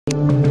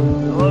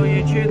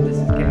YouTube, this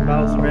is Game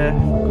Bowser here,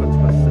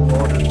 consequences of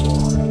boredom,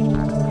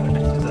 and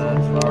this is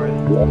terraria.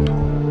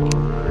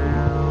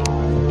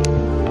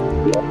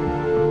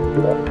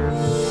 Let's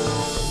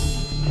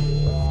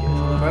get us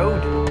on the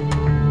road.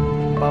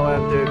 But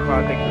I'm doing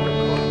quite a big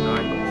record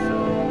tonight, so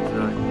if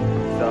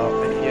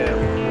you're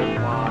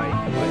wondering why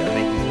I'm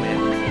making some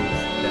episodes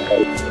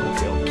today, so we'll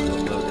be able to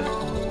upload it.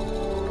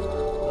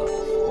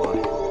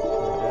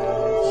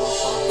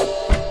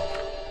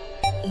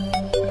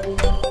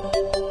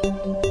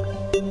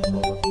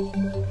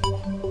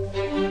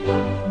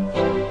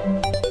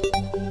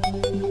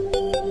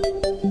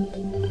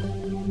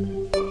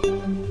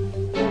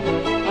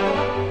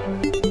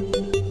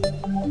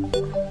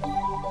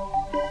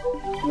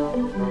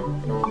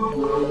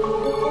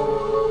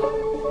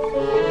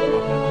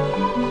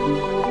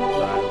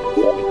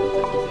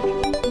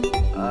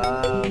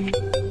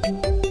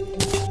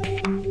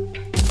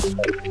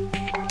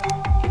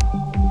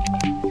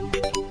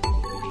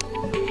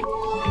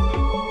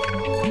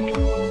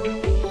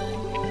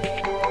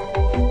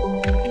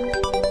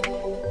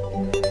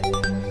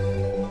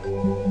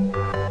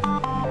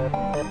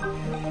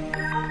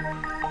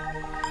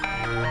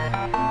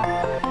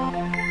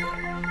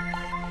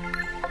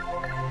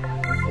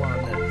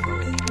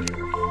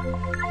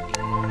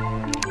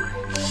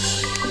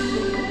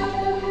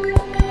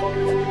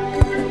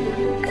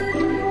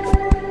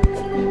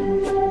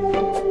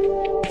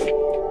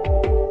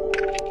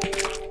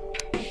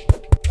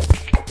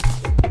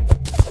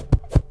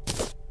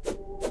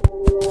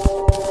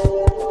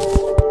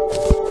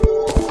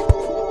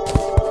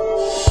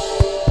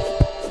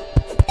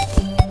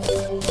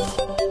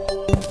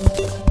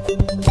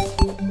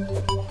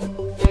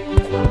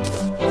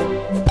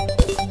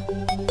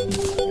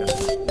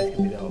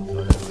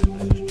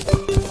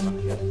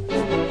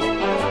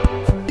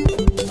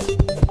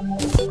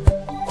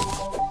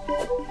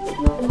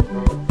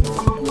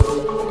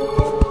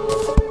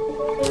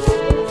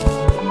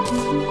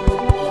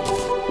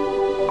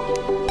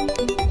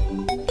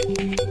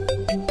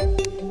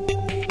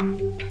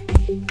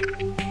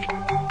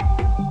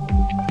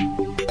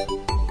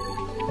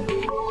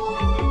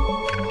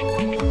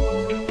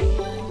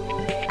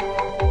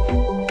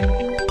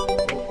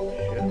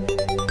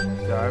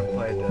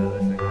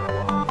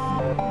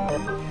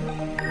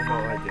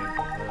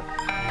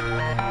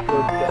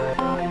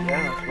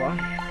 That's why.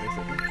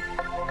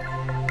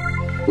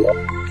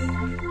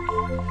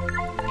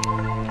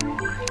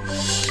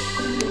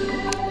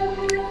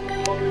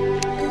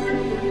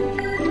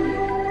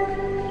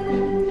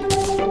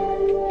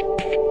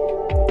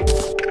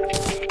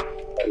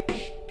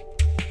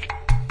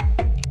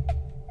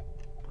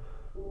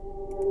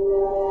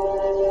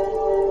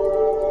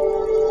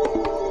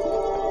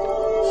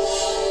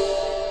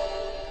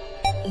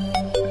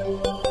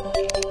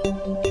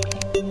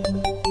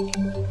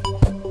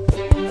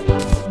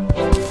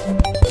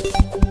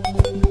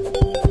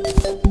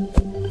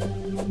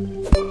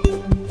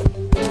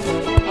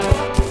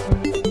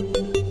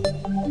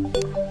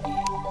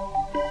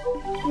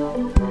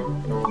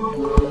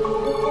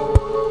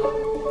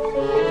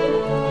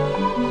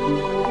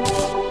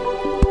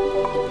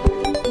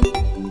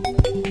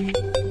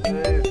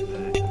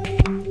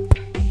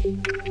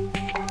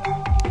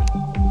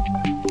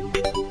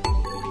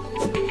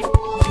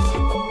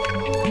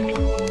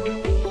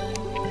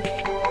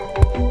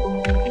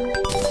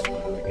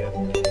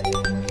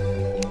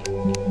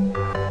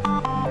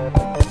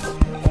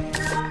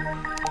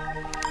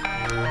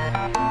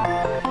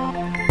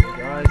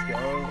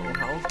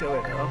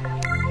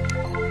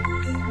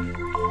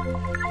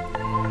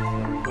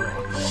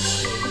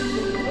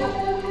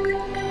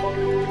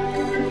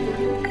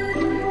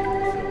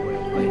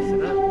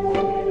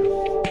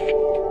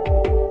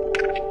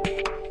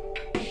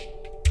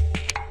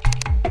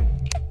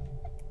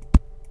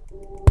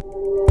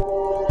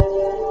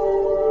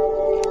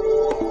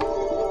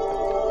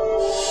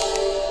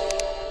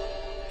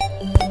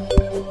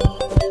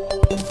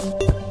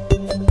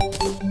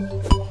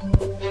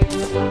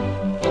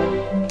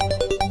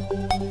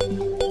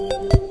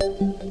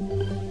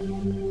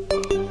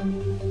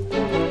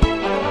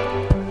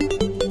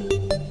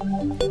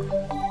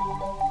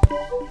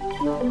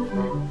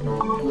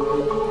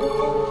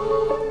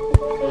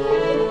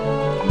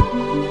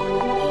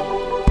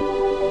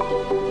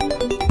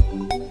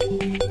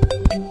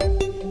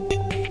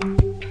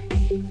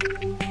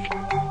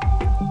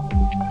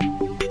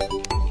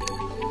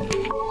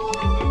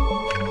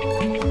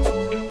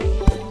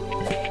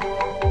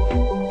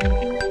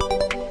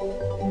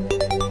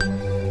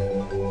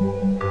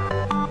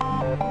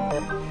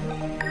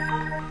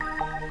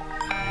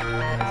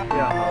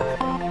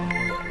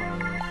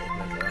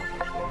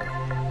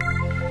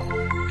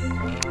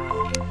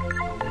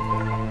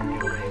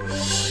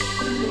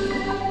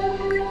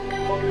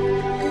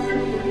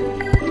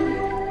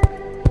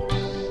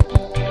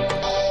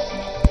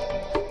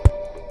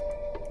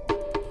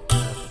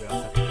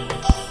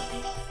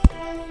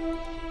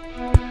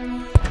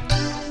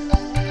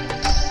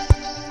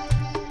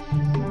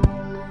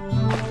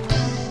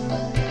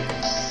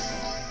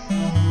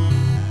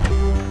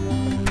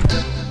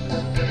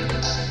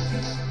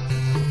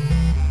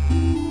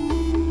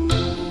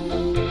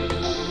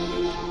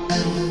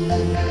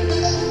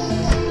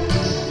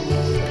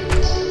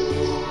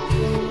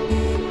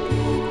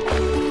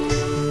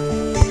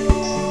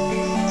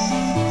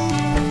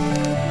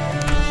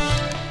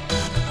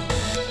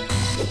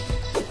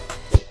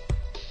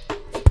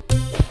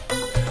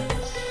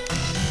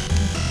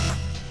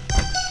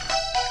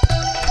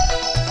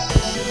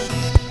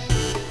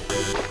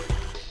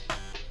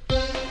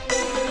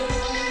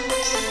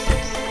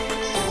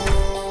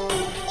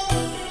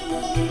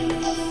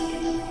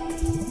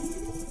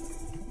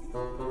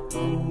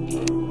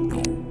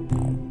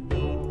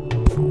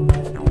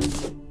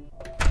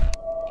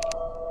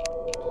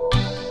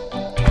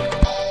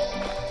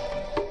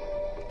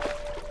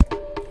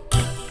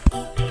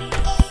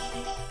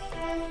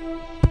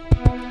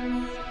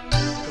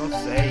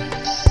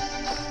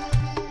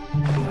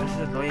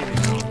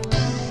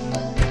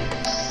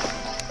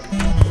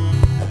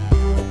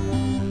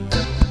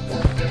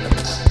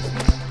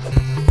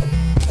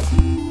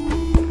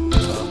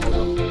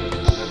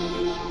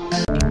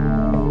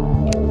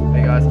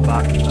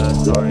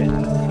 sorry,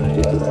 let's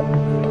see.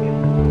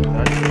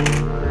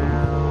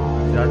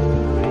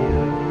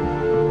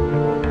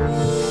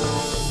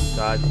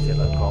 That's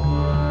telecom.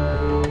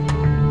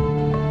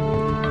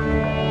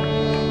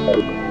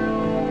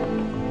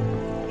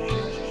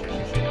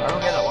 I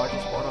don't get that, why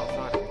just spawn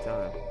outside every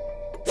time?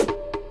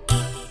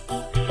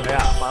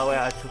 Yeah, by the way, I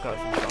took out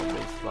some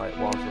zombies, like,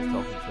 whilst I was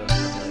talking to them, and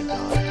nearly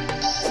died.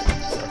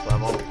 That's why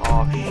I'm on.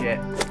 Oh shit.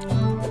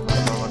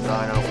 That's why I'm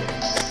dying out.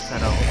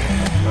 10 out.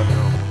 11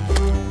 out.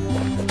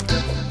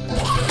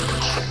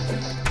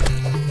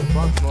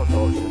 Plant more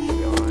torches, should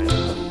be alright.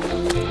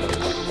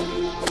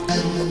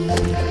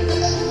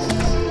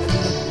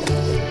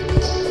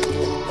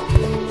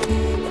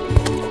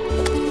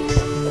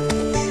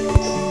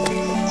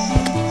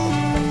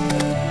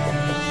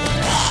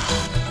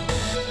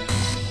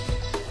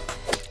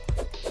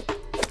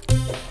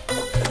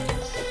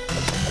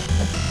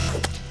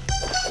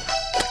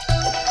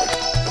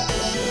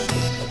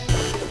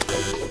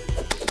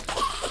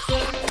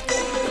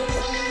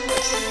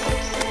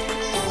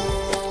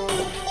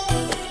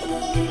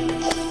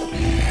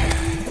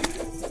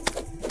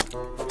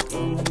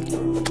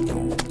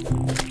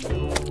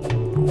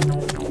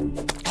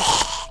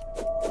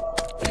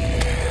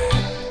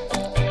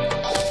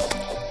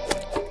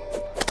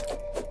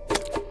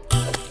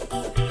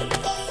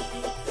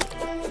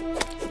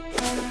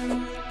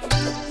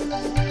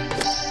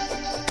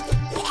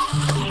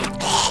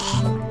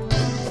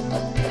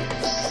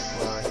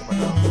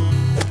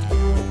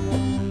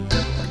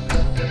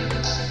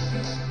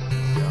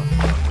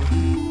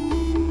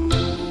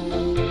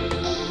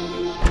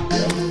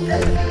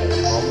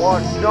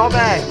 What?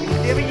 Knobhead! You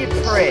give me your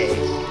prick!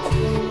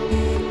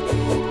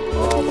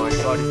 Oh my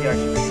god, is he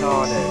actually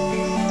retarded?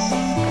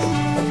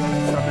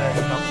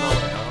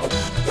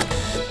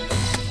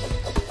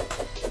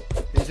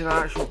 He's an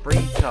actual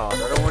retard. I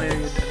don't want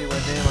anyone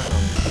anywhere near my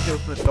house. He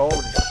opened the door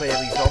and it's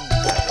clearly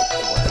zombies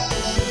everywhere.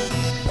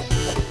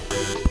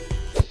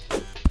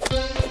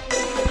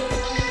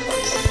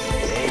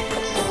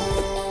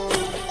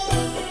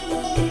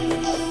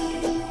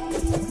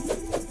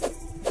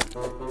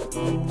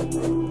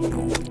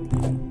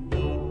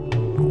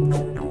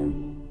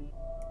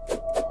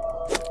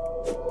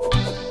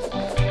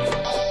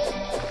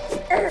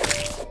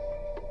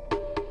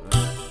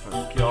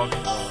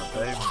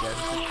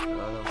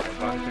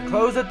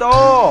 Close the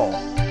door!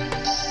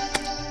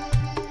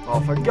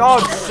 Oh, for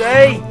God's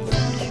sake!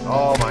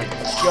 Oh my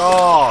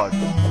God!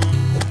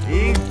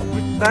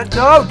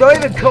 No, don't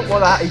even cut what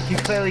that. You can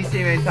clearly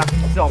see me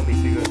attacking zombies.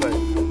 So he goes like,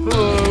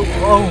 hello,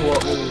 oh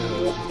what?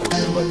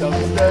 Look down the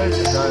stairs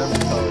and down the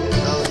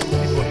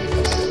toilet.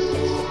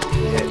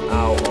 Get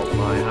out of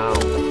my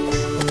house.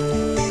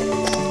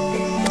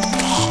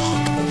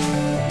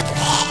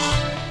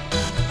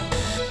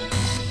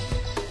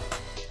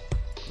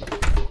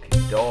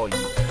 Fucking door, you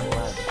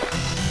pleb.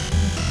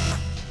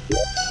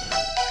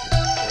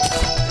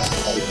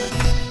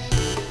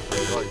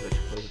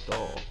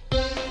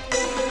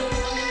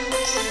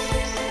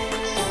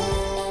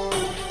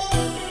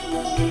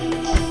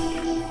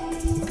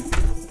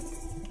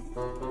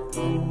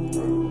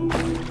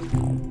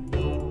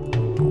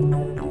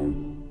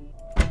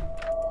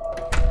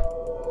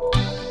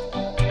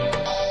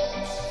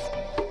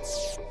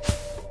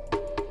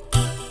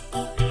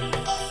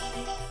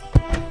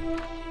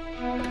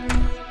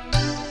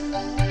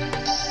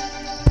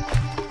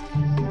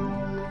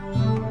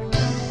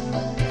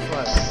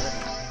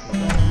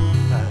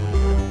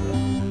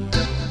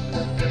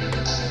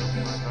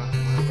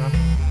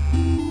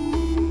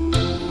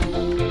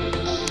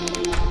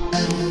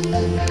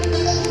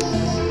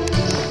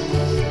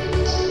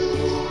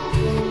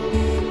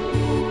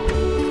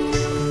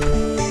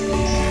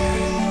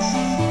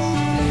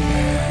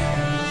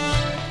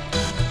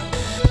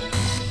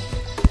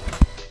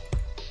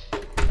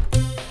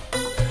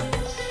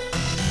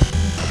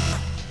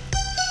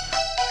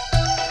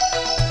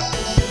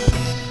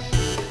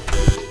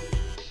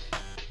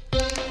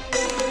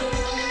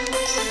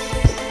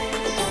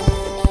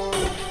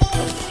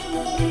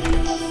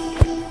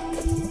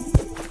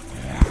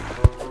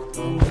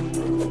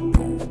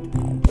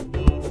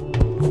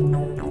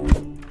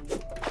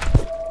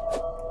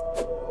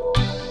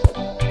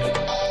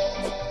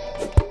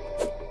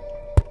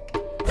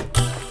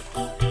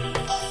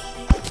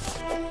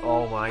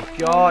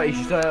 God, he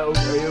just opened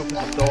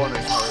the door and I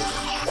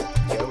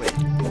go in.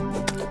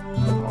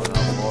 Oh no,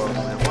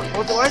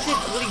 horrible. Why is it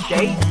bloody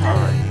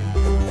daytime?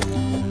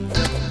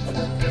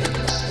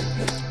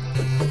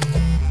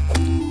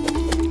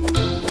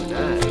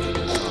 Yeah,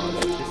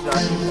 this is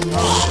actually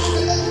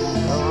retarded.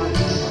 Alright,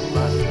 not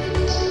bad.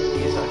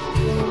 He is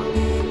actually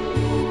retarded.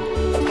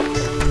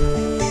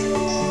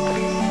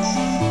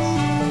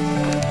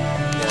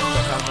 Yeah, so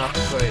I'm not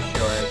pretty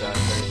sure I got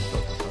very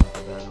stuff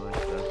for that anyway,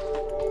 so.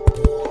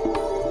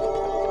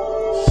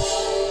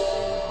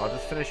 I'll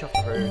just finish off the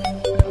roof.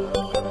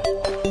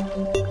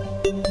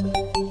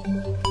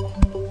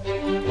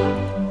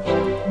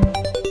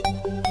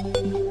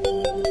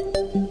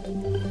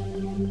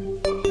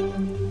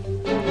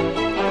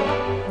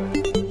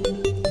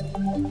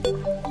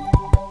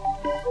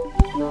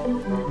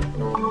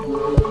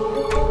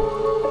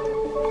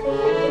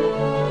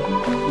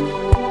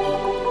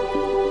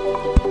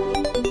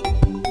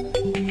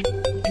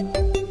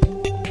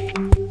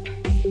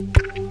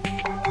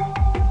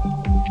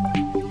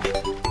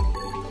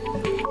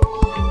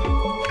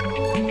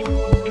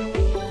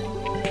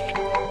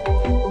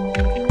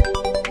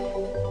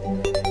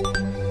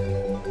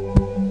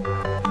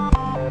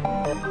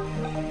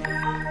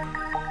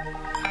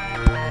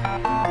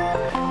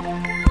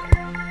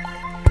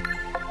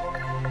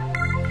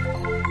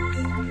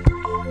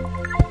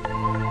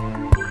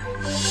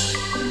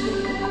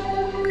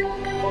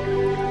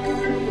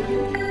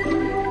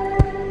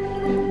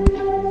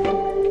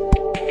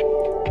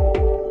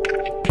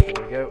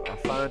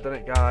 I've done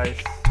it, guys.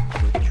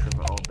 Trim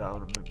it all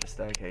down and move the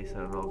staircase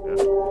no longer.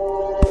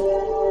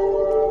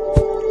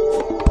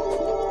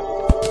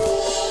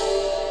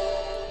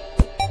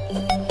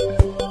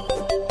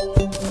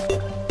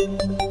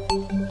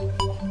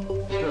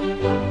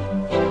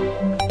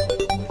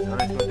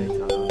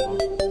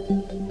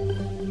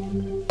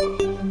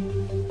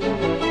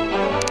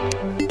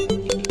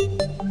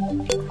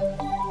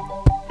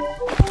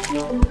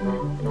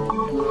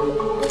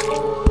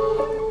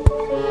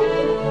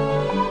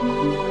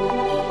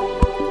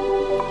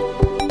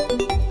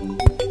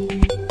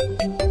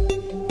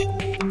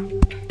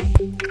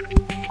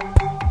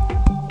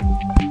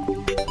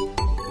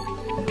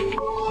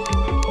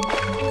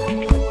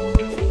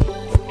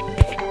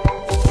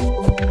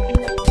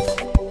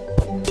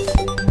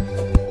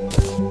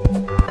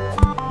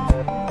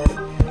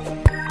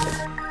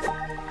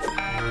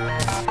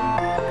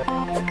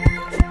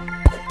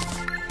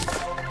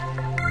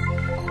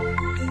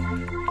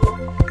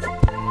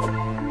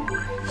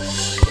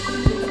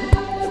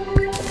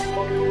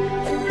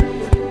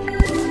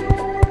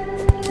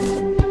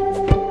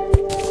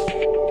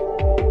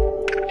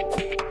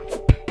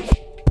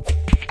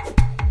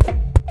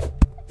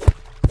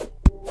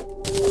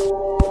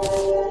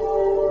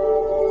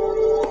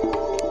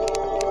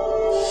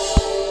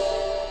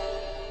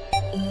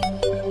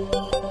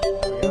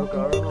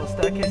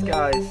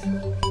 Guys, so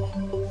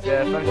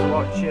yeah, thanks for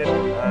watching.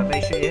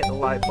 Make sure you hit the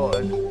like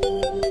button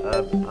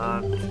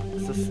and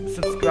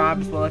subscribe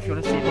as well if you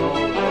want to see more or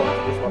if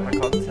you just want my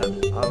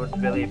content. I would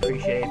really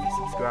appreciate if you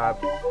subscribe.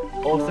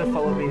 Also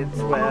follow me on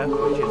Twitter,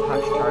 which is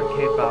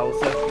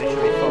 #KBowser. Make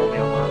sure you follow me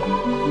on that.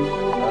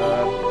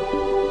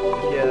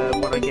 If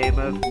you want a game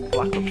of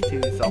Black Ops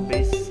 2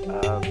 Zombies,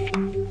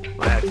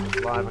 my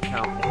Xbox Live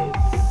account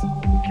is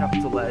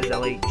capital letters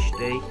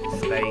LHD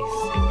space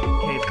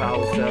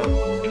KBowser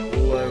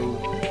low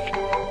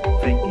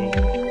thingy,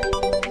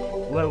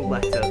 low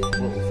letter,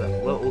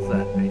 little z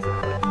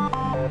basically,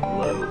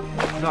 low,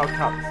 not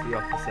caps, the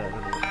opposite,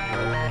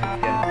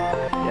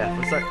 yeah,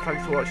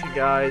 thanks for watching,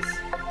 guys,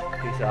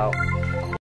 peace out.